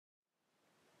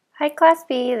Hi Class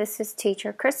B, this is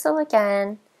Teacher Crystal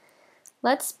again.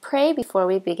 Let's pray before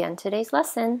we begin today's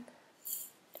lesson.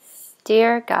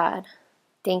 Dear God,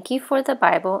 thank you for the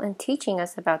Bible and teaching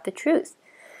us about the truth.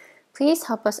 Please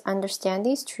help us understand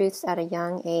these truths at a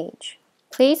young age.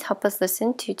 Please help us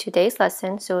listen to today's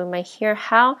lesson so we may hear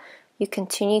how you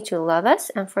continue to love us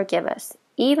and forgive us,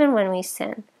 even when we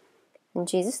sin. In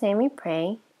Jesus' name we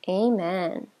pray,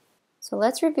 Amen. So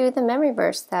let's review the memory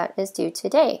verse that is due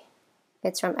today.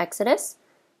 It's from Exodus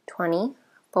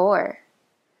 24.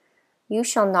 You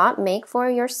shall not make for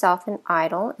yourself an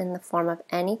idol in the form of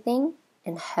anything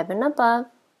in heaven above,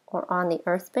 or on the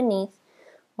earth beneath,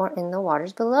 or in the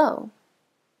waters below.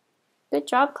 Good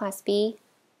job, Class B.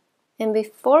 And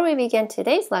before we begin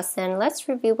today's lesson, let's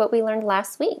review what we learned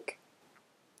last week.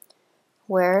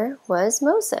 Where was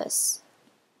Moses?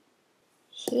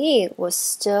 He was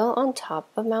still on top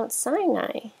of Mount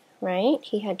Sinai, right?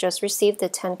 He had just received the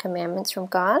 10 Commandments from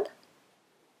God,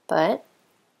 but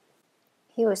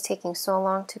he was taking so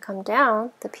long to come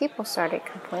down, the people started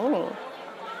complaining.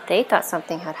 They thought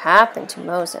something had happened to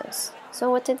Moses. So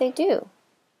what did they do?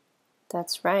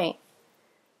 That's right.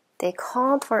 They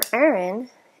called for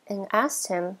Aaron and asked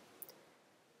him,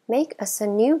 make us a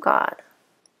new god.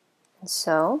 And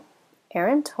so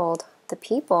Aaron told the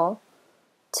people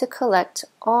to collect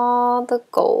all the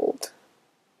gold.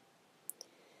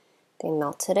 They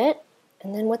melted it,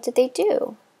 and then what did they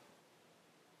do?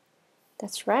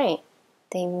 That's right.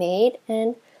 They made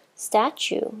a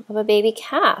statue of a baby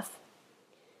calf.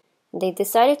 They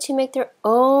decided to make their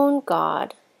own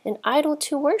god, an idol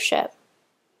to worship.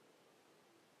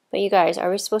 But you guys,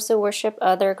 are we supposed to worship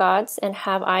other gods and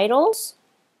have idols?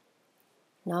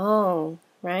 No,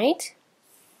 right?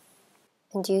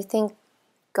 And do you think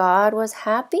God was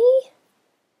happy?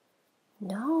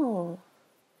 No.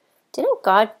 Didn't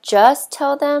God just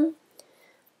tell them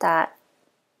that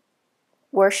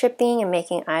worshiping and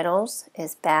making idols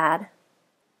is bad?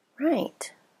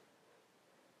 Right.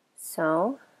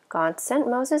 So God sent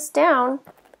Moses down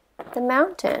the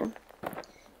mountain.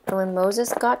 And when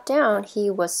Moses got down, he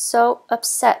was so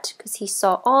upset because he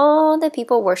saw all the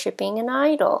people worshiping an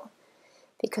idol.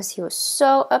 Because he was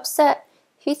so upset,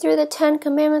 he threw the 10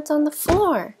 Commandments on the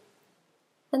floor.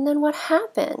 And then what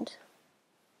happened?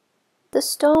 The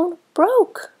stone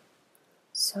broke.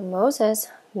 So Moses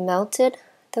melted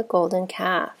the golden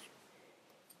calf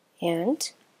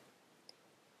and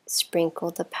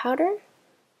sprinkled the powder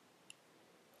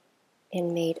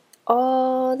and made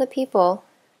all the people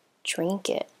drink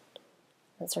it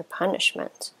as their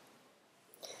punishment.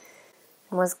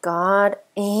 And was God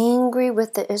angry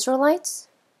with the Israelites?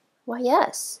 Why,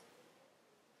 yes.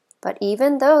 But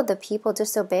even though the people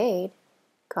disobeyed,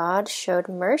 God showed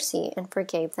mercy and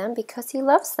forgave them because He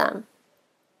loves them.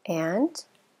 And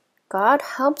God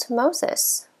helped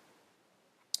Moses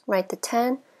write the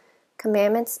 10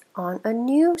 Commandments on a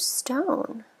new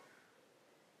stone.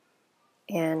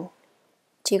 And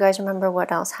do you guys remember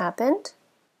what else happened?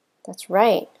 That's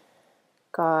right.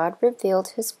 God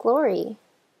revealed His glory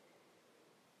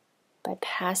by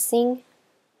passing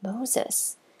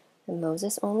Moses. And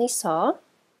Moses only saw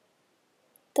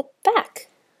the back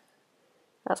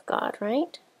of God,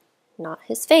 right? Not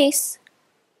His face.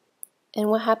 And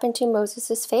what happened to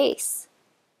Moses' face?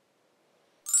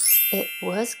 It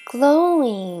was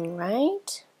glowing,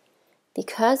 right?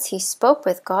 Because he spoke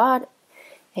with God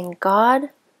and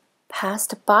God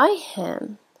passed by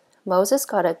him. Moses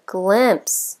got a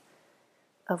glimpse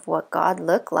of what God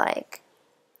looked like.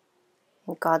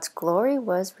 And God's glory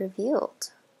was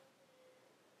revealed.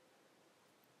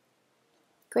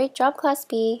 Great job, Class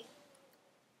B.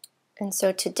 And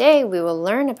so today we will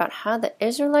learn about how the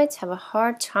Israelites have a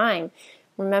hard time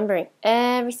remembering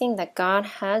everything that God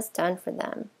has done for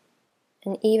them.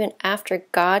 And even after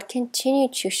God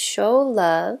continued to show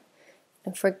love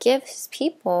and forgive His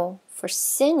people for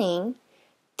sinning,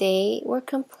 they were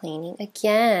complaining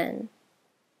again.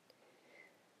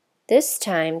 This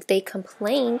time they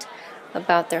complained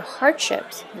about their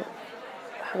hardships,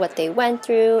 what they went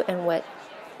through and what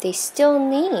they still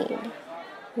need.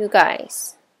 You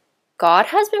guys, God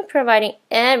has been providing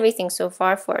everything so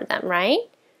far for them, right?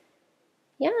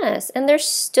 Yes, and they're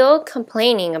still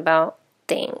complaining about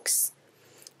things.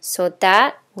 So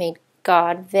that made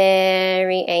God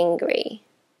very angry.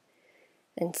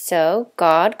 And so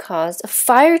God caused a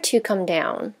fire to come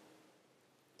down.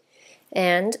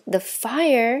 And the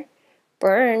fire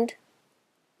burned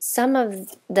some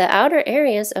of the outer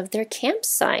areas of their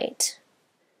campsite.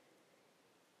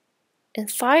 And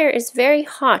fire is very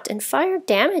hot, and fire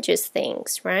damages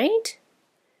things, right?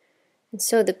 And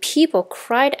so the people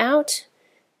cried out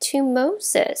to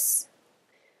Moses.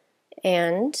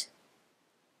 And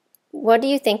what do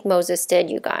you think Moses did,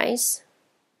 you guys?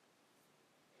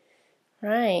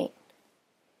 Right.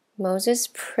 Moses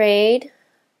prayed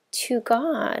to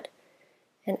God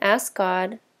and asked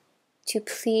God to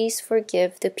please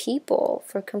forgive the people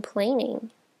for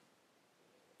complaining.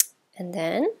 And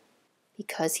then,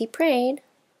 because he prayed,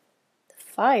 the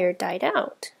fire died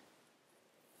out.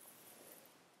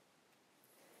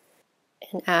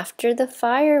 And after the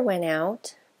fire went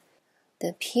out,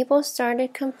 the people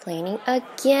started complaining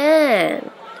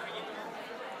again.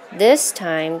 This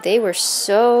time, they were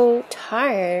so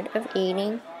tired of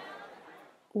eating.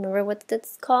 Remember what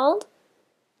that's called?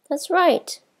 That's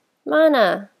right,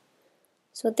 manna.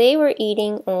 So they were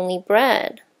eating only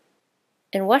bread.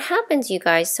 And what happens, you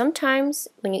guys, sometimes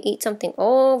when you eat something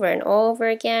over and over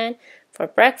again for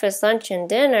breakfast, lunch, and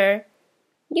dinner,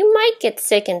 you might get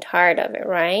sick and tired of it,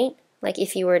 right? Like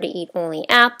if you were to eat only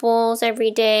apples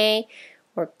every day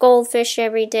or goldfish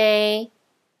every day,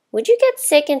 would you get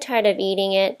sick and tired of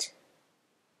eating it?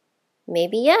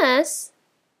 Maybe yes,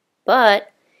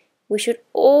 but we should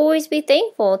always be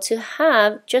thankful to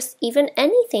have just even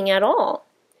anything at all,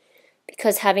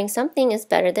 because having something is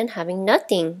better than having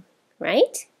nothing,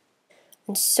 right?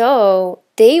 And so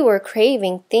they were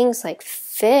craving things like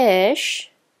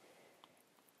fish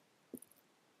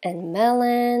and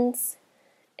melons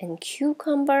and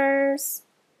cucumbers,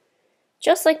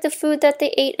 just like the food that they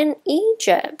ate in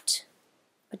Egypt.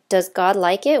 But does God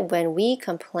like it when we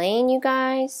complain, you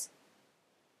guys?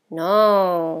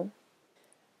 No.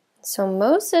 So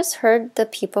Moses heard the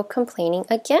people complaining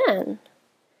again,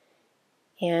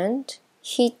 and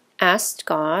he asked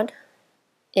God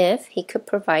if he could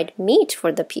provide meat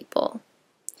for the people.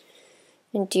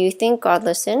 And do you think God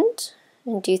listened?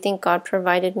 And do you think God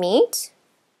provided meat?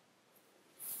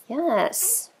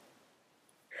 Yes.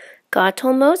 God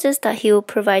told Moses that he will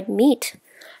provide meat,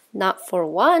 not for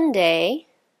 1 day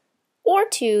or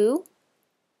 2,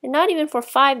 and not even for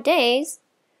 5 days,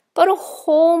 but a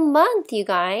whole month, you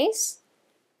guys.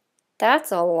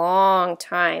 That's a long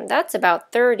time. That's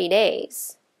about 30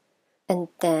 days. And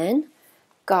then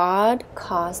God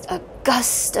caused a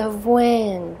gust of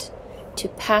wind to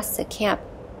pass the camp.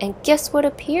 And guess what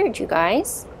appeared, you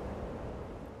guys?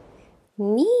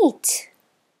 Meat.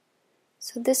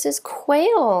 So this is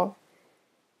quail.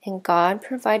 And God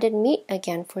provided meat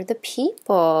again for the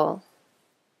people.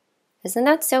 Isn't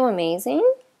that so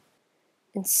amazing?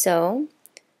 And so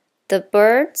the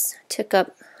birds took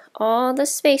up all the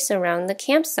space around the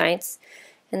campsites,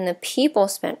 and the people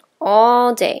spent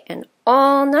all day and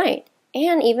all night,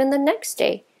 and even the next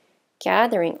day,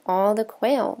 gathering all the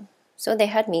quail, so they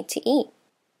had meat to eat.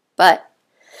 But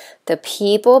the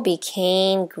people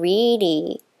became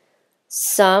greedy.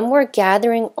 Some were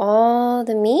gathering all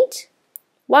the meat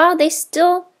while they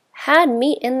still had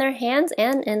meat in their hands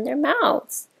and in their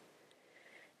mouths.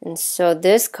 And so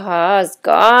this caused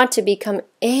God to become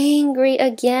angry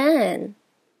again.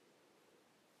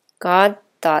 God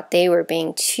thought they were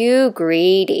being too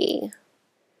greedy.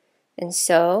 And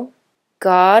so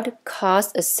God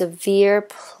caused a severe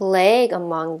plague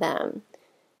among them.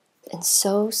 And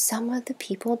so some of the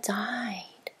people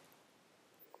died.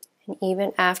 And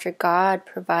even after God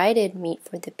provided meat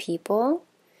for the people,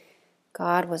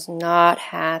 God was not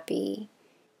happy.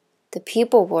 The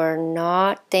people were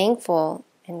not thankful,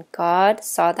 and God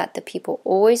saw that the people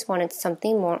always wanted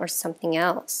something more or something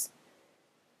else.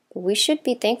 But we should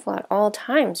be thankful at all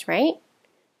times, right?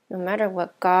 No matter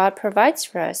what God provides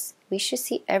for us, we should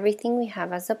see everything we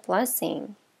have as a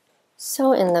blessing.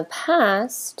 So in the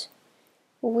past,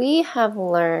 we have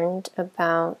learned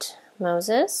about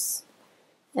Moses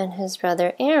and his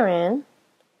brother Aaron.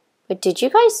 But did you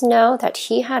guys know that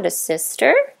he had a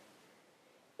sister?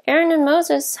 Aaron and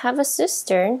Moses have a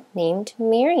sister named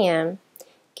Miriam.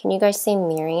 Can you guys say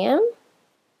Miriam?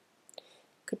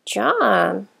 Good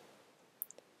job.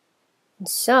 And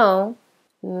so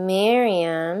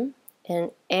Miriam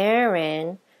and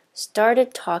Aaron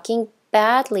started talking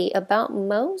badly about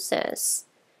Moses.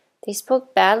 They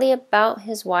spoke badly about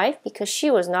his wife because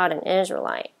she was not an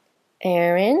Israelite.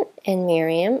 Aaron and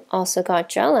Miriam also got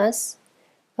jealous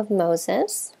of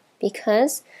Moses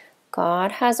because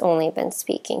God has only been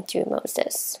speaking through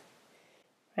Moses,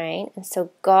 right? And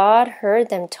so God heard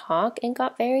them talk and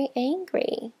got very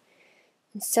angry.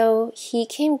 And so he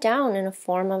came down in the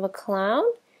form of a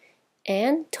cloud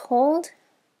and told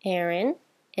Aaron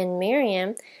and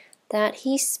Miriam that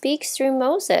he speaks through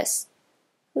Moses,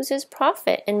 who's his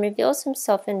prophet, and reveals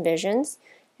himself in visions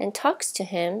and talks to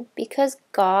him because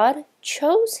God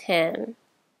chose him.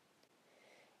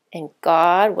 And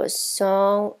God was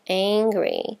so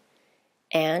angry,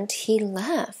 and he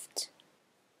left.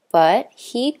 but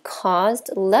he caused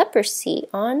leprosy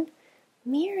on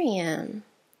Miriam.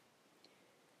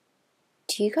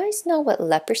 Do you guys know what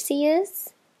leprosy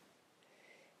is?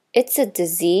 It's a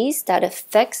disease that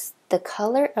affects the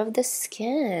color of the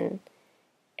skin,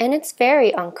 and it's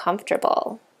very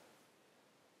uncomfortable.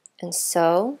 And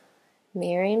so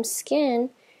Miriam's skin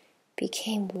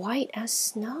became white as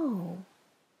snow.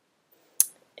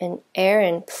 And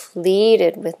Aaron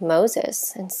pleaded with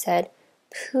Moses and said,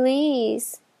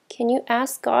 "Please, can you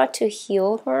ask God to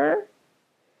heal her?"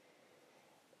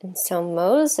 And so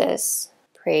Moses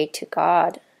prayed to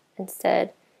God and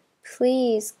said,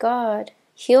 "Please, God,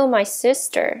 heal my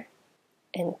sister."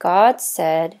 And God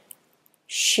said,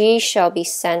 "She shall be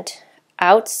sent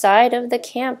outside of the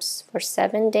camps for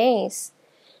 7 days,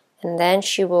 and then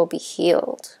she will be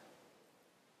healed."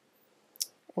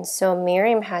 And so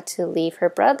Miriam had to leave her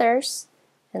brothers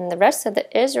and the rest of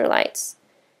the Israelites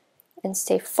and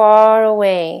stay far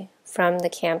away from the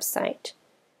campsite.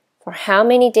 For how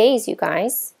many days, you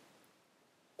guys?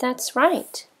 That's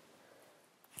right.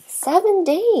 7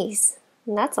 days.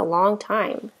 And that's a long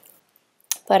time.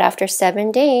 But after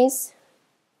 7 days,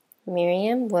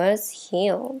 Miriam was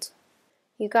healed.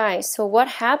 You guys, so what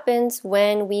happens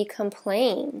when we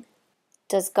complain?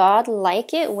 Does God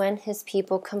like it when his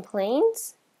people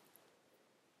complains?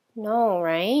 No,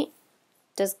 right?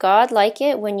 Does God like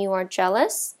it when you are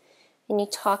jealous and you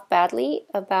talk badly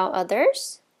about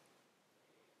others?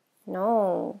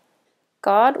 No.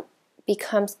 God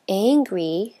becomes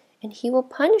angry and he will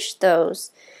punish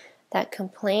those that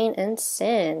complain and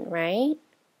sin, right?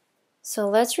 So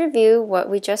let's review what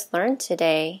we just learned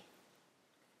today.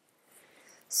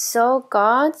 So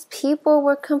God's people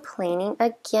were complaining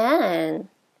again,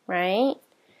 right?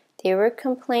 They were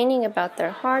complaining about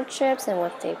their hardships and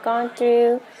what they've gone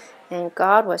through. And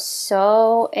God was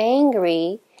so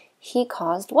angry, he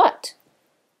caused what?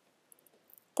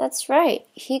 That's right,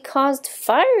 he caused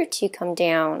fire to come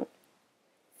down.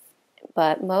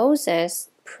 But Moses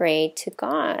prayed to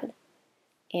God,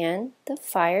 and the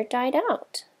fire died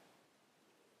out.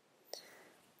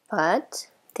 But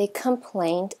they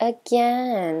complained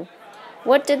again.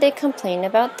 What did they complain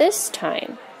about this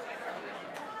time?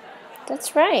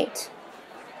 That's right.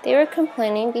 They were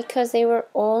complaining because they were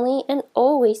only and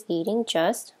always eating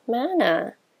just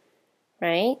manna,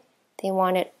 right? They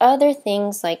wanted other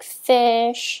things like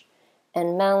fish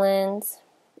and melons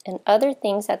and other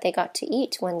things that they got to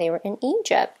eat when they were in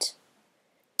Egypt.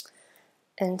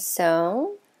 And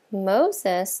so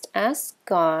Moses asked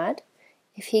God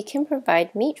if he can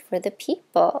provide meat for the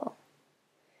people.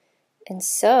 And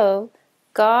so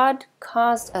God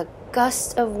caused a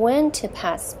gust of wind to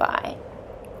pass by.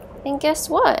 And guess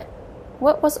what?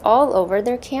 What was all over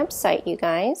their campsite, you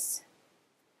guys?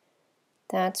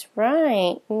 That's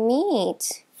right,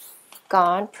 meat.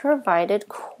 God provided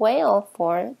quail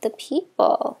for the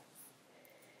people.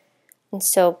 And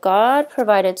so God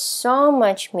provided so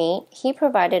much meat. He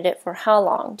provided it for how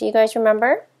long? Do you guys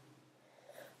remember?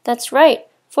 That's right,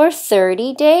 for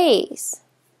 30 days.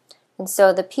 And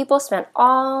so the people spent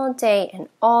all day and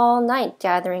all night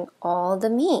gathering all the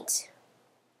meat.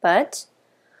 But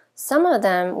some of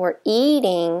them were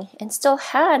eating and still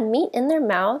had meat in their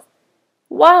mouth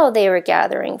while they were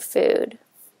gathering food.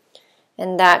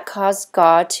 And that caused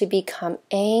God to become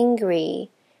angry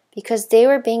because they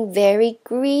were being very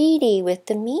greedy with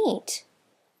the meat.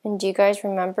 And do you guys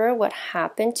remember what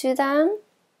happened to them?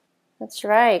 That's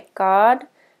right, God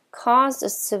caused a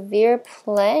severe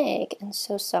plague, and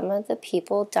so some of the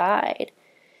people died.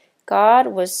 God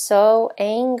was so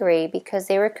angry because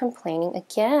they were complaining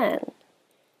again.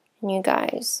 And you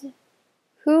guys,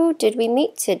 who did we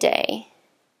meet today?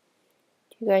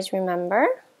 Do you guys remember?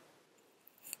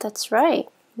 That's right,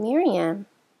 Miriam.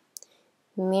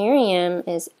 Miriam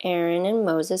is Aaron and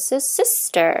Moses'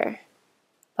 sister.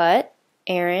 But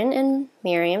Aaron and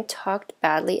Miriam talked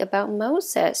badly about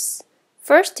Moses.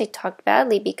 First, they talked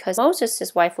badly because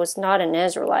Moses' wife was not an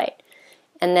Israelite.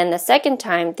 And then the second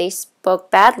time, they spoke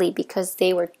badly because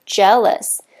they were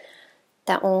jealous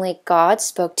that only God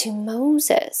spoke to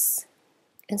Moses.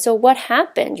 And so what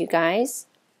happened, you guys?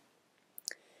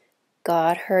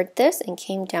 God heard this and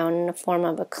came down in the form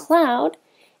of a cloud.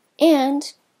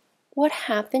 And what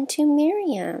happened to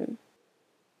Miriam?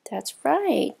 That's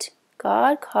right.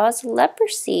 God caused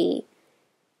leprosy,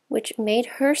 which made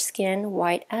her skin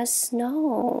white as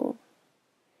snow.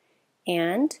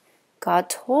 And God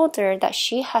told her that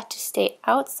she had to stay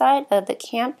outside of the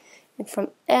camp and from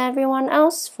everyone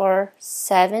else for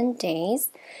 7 days,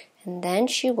 and then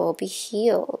she will be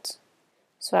healed.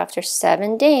 So after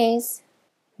 7 days,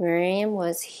 Miriam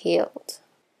was healed.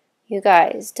 You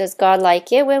guys, does God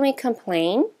like it when we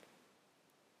complain?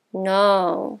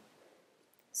 No.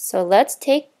 So let's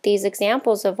take these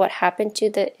examples of what happened to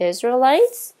the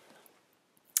Israelites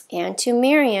and to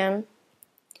Miriam,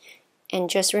 and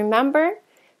just remember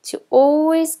to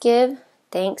always give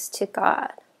thanks to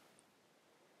God.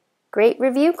 Great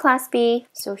review, Class B.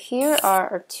 So here are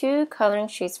our 2 coloring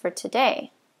sheets for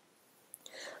today.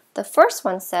 The first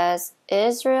one says,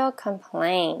 Israel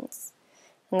complains.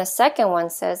 And the second one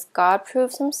says, God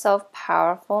proves himself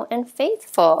powerful and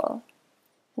faithful.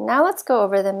 Now let's go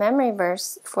over the memory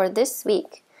verse for this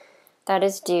week that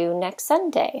is due next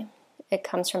Sunday. It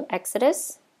comes from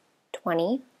Exodus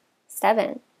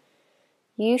 27.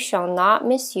 You shall not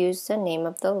misuse the name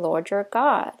of the Lord your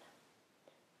God.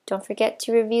 Don't forget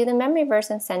to review the memory verse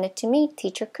and send it to me,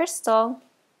 Teacher Crystal.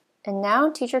 And now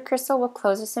Teacher Crystal will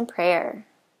close us in prayer.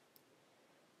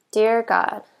 Dear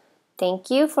God, thank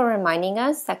you for reminding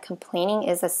us that complaining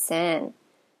is a sin.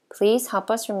 Please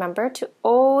help us remember to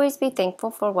always be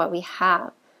thankful for what we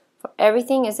have, for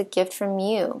everything is a gift from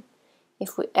you.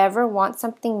 If we ever want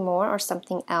something more or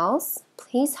something else,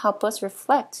 please help us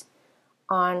reflect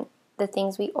on the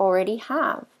things we already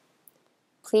have.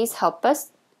 Please help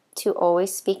us to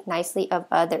always speak nicely of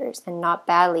others and not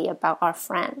badly about our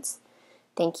friends.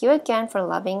 Thank you again for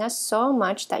loving us so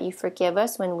much that you forgive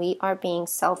us when we are being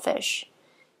selfish.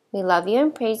 We love you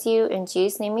and praise you. In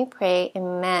Jesus' name we pray.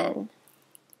 Amen.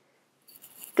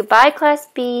 Goodbye, Class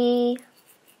B.